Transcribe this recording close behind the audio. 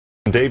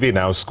Davie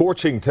now,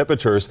 scorching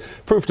temperatures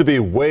proved to be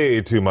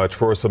way too much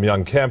for some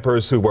young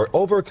campers who were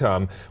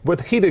overcome with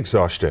heat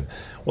exhaustion.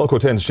 Local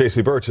 10's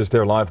JC Birch is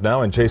there live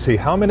now. And JC,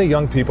 how many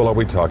young people are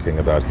we talking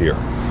about here?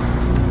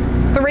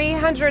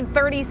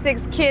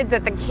 336 kids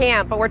at the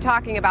camp, but we're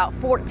talking about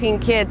 14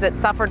 kids that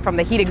suffered from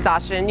the heat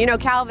exhaustion. You know,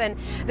 Calvin,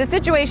 the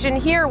situation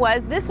here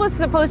was this was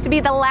supposed to be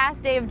the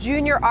last day of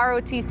Junior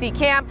ROTC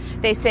camp.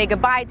 They say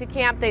goodbye to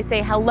camp. They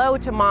say hello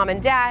to mom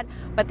and dad,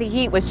 but the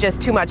heat was just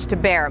too much to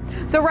bear.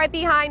 So right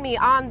behind me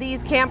on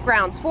these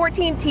campgrounds,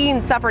 14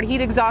 teens suffered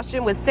heat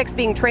exhaustion, with 6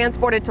 being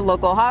transported to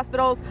local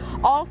hospitals.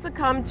 All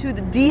succumbed to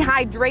the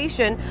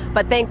dehydration,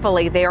 but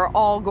thankfully they are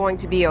all going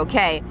to be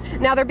okay.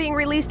 Now they're being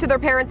released to their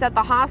parents at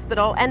the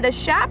hospital, and the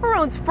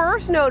chaperones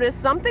first noticed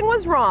something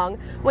was wrong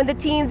when the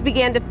teens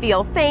began to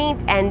feel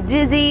faint and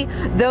dizzy.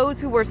 Those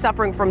who were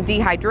suffering from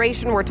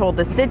dehydration were told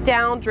to sit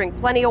down, drink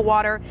plenty of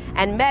water,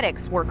 and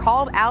medics were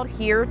called out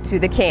here to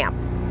the camp.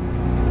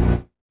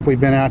 We've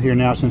been out here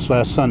now since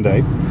last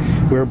Sunday.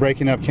 We're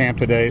breaking up camp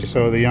today,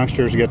 so the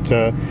youngsters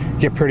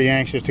get pretty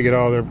anxious to get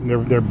all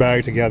their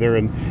bags together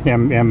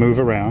and move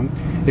around.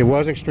 It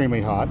was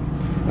extremely hot.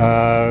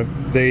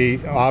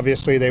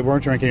 Obviously they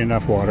weren't drinking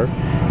enough water,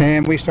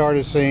 and we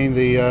started seeing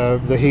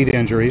the heat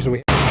injuries.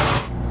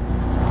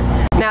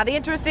 Now, the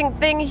interesting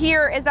thing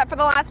here is that for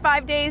the last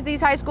 5 days,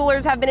 these high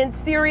schoolers have been in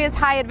serious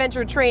high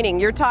adventure training.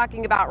 You're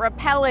talking about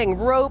rappelling,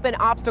 rope, and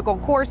obstacle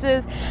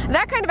courses.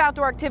 That kind of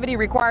outdoor activity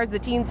requires the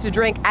teens to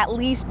drink at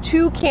least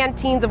 2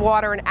 canteens of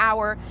water an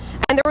hour.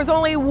 And there was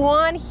only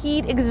one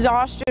heat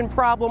exhaustion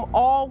problem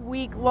all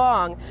week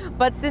long.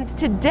 But since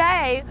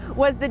today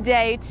was the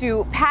day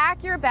to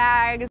pack your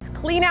bags,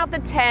 clean out the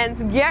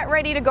tents, get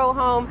ready to go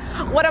home,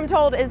 what I'm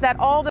told is that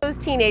all those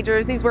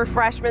teenagers, these were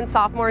freshmen,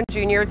 sophomore, and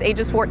juniors,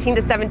 ages 14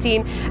 to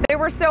 17, they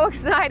were so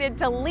excited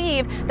to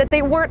leave that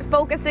they weren't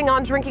focusing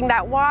on drinking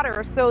that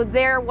water. So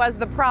there was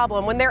the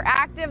problem. When they're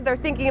active, they're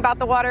thinking about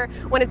the water.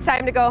 When it's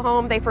time to go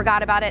home, they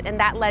forgot about it, and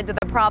that led to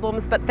the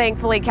problems. But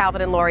thankfully,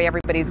 Calvin and Lori,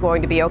 everybody's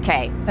going to be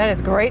okay. That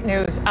is great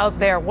news out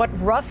there. What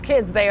rough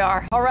kids they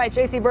are. All right,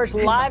 JC Birch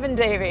live in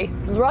Davie.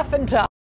 Rough and tough.